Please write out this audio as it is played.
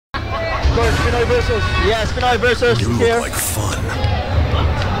Of course, Pinoy versus. Yes, Pinoy versus You here. look like fun.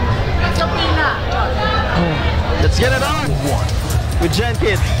 Let's get it on with Gen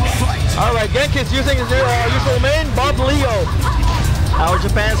Kid. Alright, Gen Kid's using his usual main, Bob Leo. Our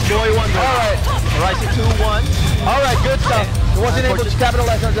Japan's boy wonder. Alright, rising 2-1. Alright, good stuff. He wasn't able to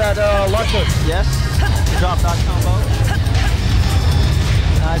capitalize on that launcher. Yes, drop that combo.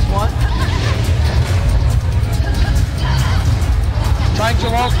 Nice one. Trying to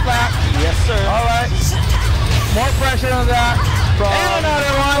walk back. Yes, sir. Alright. More pressure on that. And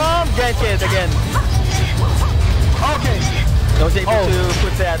another one. From Gen Kid again. Okay. I was able to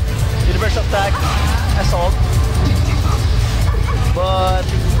put that universal attack assault. But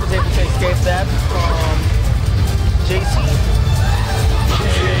he was able to escape that from JC.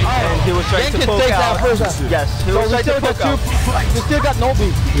 And he was trying to poke out. Yes, he was trying to poke out. We still got Nobi.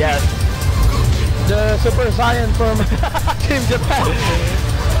 Yes. The Super Saiyan from Team Japan.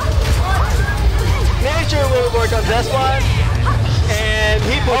 Nature will work on this one. And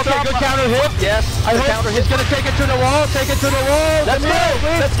he puts up. Good counter hit. Yes. I hope he's going to take it to the wall. Take it to the wall. Let's go.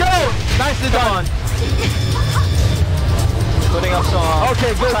 Let's go. Nicely done. Putting up some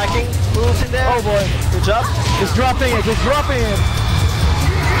good tracking moves in there. Oh boy. Good job. He's dropping it. He's dropping it.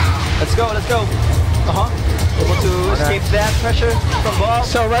 Let's go. Let's go. Able to escape that pressure from Bob.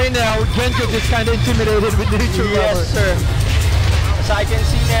 So right now, Genko is kind of intimidated with Nature Yes, sir. As I can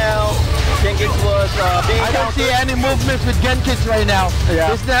see now, Genkis was being I don't see countered. any movements with Genkis right now.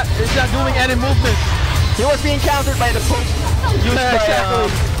 Yeah. He's not doing any movements. He was being countered by the poke used by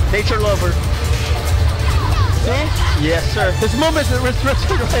Nature Lover. See? Yes, sir. His movements are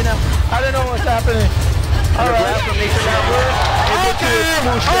restricted right now. I don't know what's happening. All right. From Nature Lover. Able to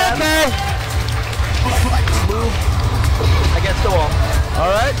push that. Move against the wall.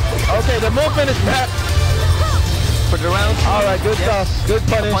 All right. Okay, the movement is back. For the round. All right, good stuff. Good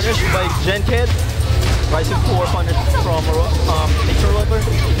punish. Punish by Gen Kid. Rising 4 punish from Nature Lover.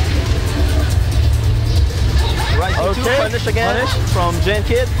 Rising 2 punish again from Gen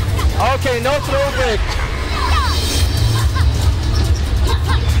Kid. Okay, no throw break.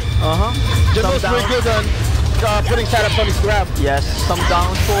 Just looks pretty good on putting setups on his grab. Yes, some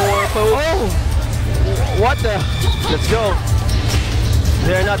down for poke. Oh! What the? Let's go.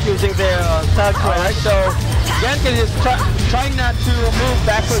 They're not using their tag crash. Alright, so Genkin is trying not to move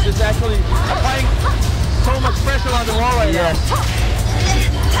backwards. It's actually applying so much pressure on the wall right now.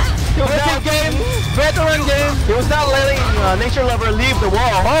 Veteran game. Veteran game. He was not letting Nature Lover leave the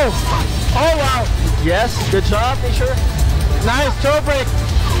wall. Oh wow. Yes, good job, Nature. Nice toe break.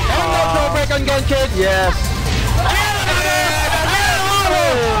 And no toe break on Genkin. Yes.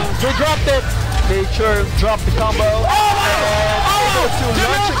 He dropped it. Nature dropped the combo. And able to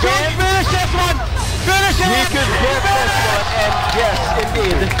launch again. Finish this one. Finish it. He could get this one. And yes,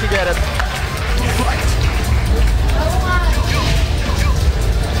 indeed, he got it.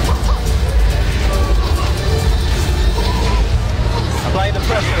 Applying the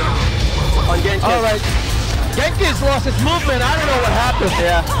pressure on Genki. All right. Genki's lost his movement. I don't know what happened.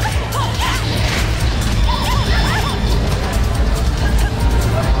 Yeah.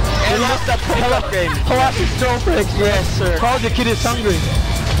 He lost that pick-up game. Colossus toe breaks. Yes, sir. Call the kid is hungry.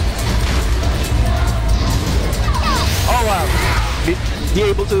 Oh wow. Be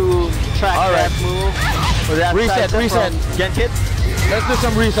able to track that move. Or that reset. Genkid. Let's do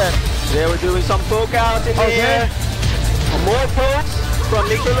some reset. They were doing some poke outs in the air. More pokes from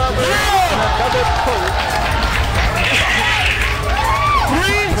Nature Lover. Another poke.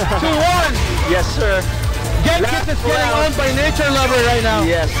 3 to 1. Yes, sir. Genkid is getting on by Nature Lover right now.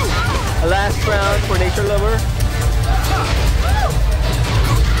 Yes. Last round for Nature Lover.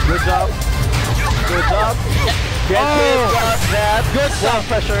 Good job. Good job. Genkid got that. Good stuff.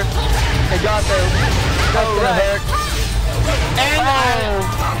 Pressure. He got there. That's gonna hurt. And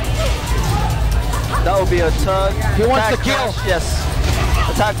that will be a tug. He wants to kill. Yes.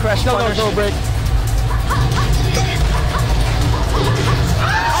 Attack crash punish. No break.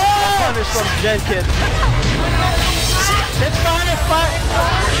 Punish from Genkid. It's fine, it's fine.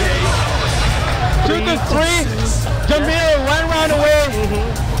 2 to 3. Jamil, 1 round away.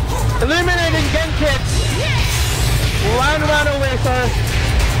 Eliminating Genkid. 1 round away, sir.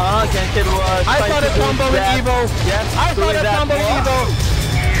 Genkid was I saw the combo with Evo. Yes, I saw the combo with Evo.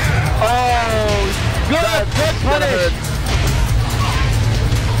 Oh, good punish.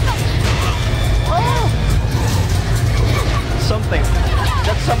 Something.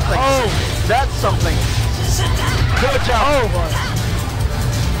 That's something. Oh, that's something. Good job. Oh boy.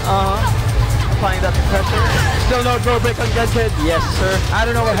 Applying that pressure. Still no toe break on Genkid. Yes, sir. I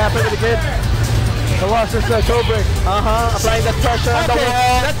don't know what happened to the kid. The loss is toe break. Applying that pressure on the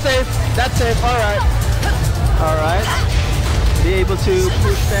wall. That's safe. That's it. All right. Alright. Be able to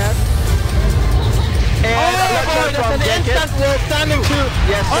push that. And that's an instant wall standing to.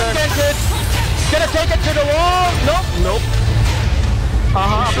 Yes, sir. On Genkit. Gonna take it to the wall. Nope. Nope.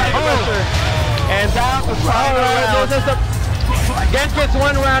 Apply the pressure. And that was Genkit's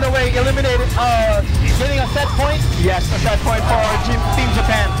one round away, eliminated, getting a set point. Yes, a set point for Team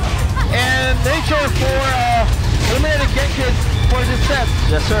Japan. And Nature for eliminated Genkit for this set.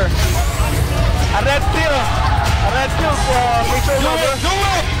 Yes, sir. A red pill for Nature Lover. Do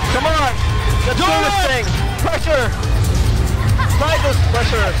it! Come on, let's do this thing. Pressure. Try this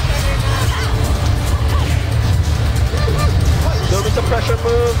pressure. There'll be some pressure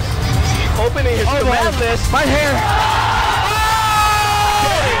moves. Opening his command list. My hair.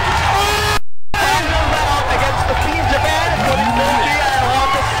 Final round against the Team Japan.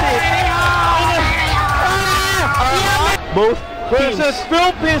 Both versus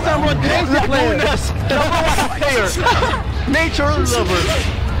Philippines number one crazy player. Number one player. Nature Lover.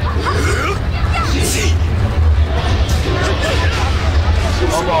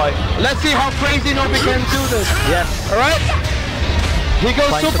 Oh boy. Let's see how crazy Nobi can do this. Yes. Alright. He goes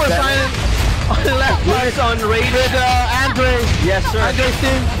Find Super the Saiyan on the left He's on raid with Andre. Yes, sir. Andre's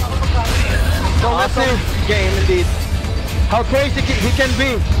team. So let's see game indeed. how crazy he can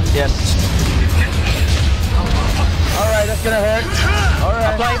be. Yes. Alright, that's gonna hurt.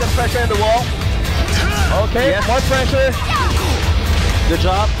 Alright. Applying the pressure in the wall. Okay, Yes. more pressure. Good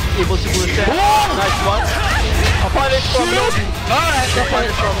job. Able to boost it. Nice one. A punish from Nobi. Alright, A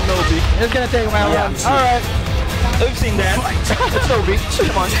punish from Nobi. it's gonna take round one. Yeah. Alright. We've seen that. It's Nobi.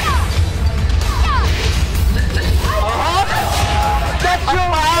 Come on. That's your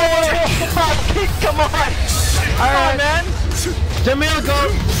Kick, come on. Alright, man. Jamil go.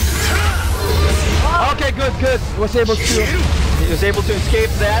 Okay, good. Was able to. He was able to escape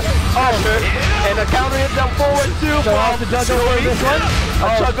that. And a counter hit down forward too. So I'll have to juggle for this one. A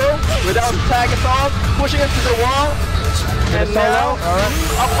juggle without tag at all. Pushing it to the wall. And now,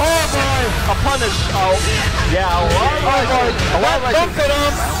 a punish. Oh, yeah. Bump it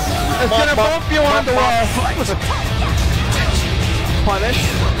up. It's gonna bump you on the wall. Punish.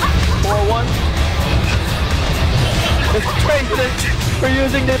 4-1. It's crazy for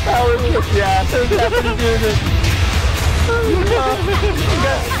using the power kick. Yeah, so Japanese music.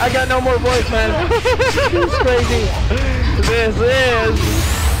 I got no more voice, man. It's crazy. This is.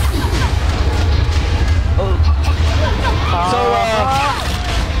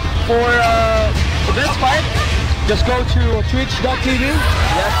 For this fight, just go to twitch.tv.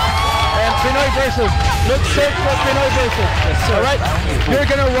 Yes. And Pinoy versus. Look, search for Pinoy versus. Yes, sir. All right. You're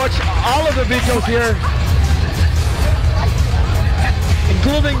gonna watch all of the videos here,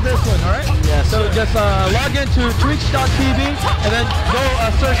 including this one. All right. Yes. So just log into twitch.tv and then go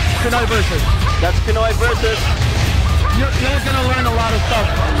search Pinoy versus. That's Pinoy versus. You're gonna learn a lot of stuff.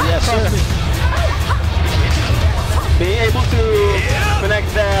 Yes, Trust sir. me. Being able to connect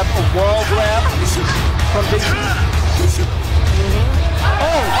that wall grab from the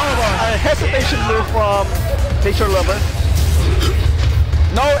a hesitation move from Nature Lover.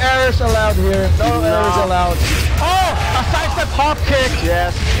 No errors allowed here. No errors allowed. A sidestep hop kick.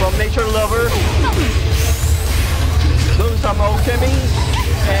 Yes, from Nature Lover. Doing some alchemy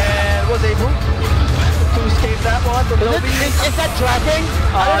and was able to escape that one from Nobi. Is that tracking?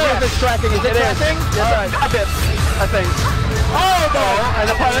 I don't know if it's tracking. Is it tracking? Yes, Alright. a bit, I think. And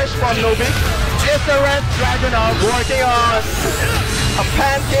a punish from Nobi. It's a red dragon of Working on a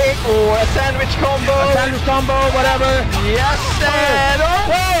pancake or a sandwich combo. sandwich combo, whatever. Yes, and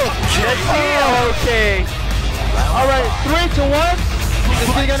let's see. Okay. Alright, 3-1.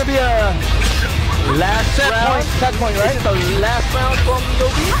 This is gonna be a Last set round. point. Set point, right? This is the last round from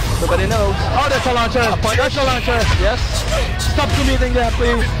Nobi. Nobody knows. Oh, that's a launcher. That's a launcher. Yes. Stop committing that,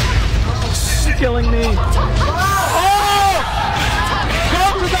 please. You're killing me. Oh! Go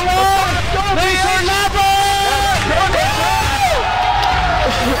to the wall! Nature Lover!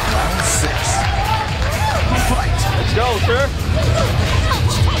 Let's go, sir.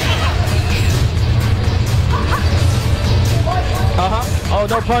 Oh,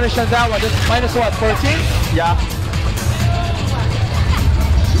 no punish on that one. This is minus what, 14? Yeah.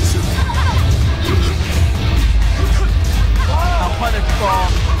 A punish from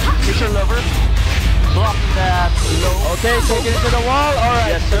Nature Lover. Blocking that low. Okay, taking it to the wall.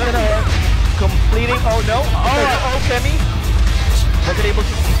 Alright, Yes, sir. it's gonna hurt. Completing. Oh no. Oh, Semi. Wasn't able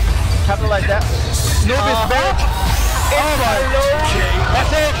to capitalize that. Nobi's back. It's a low.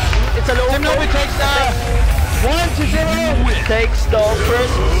 That's it. It's a low. Team Nobi takes 1-0. Takes the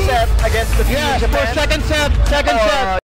first set against the Team Yeah, Japan. for second set.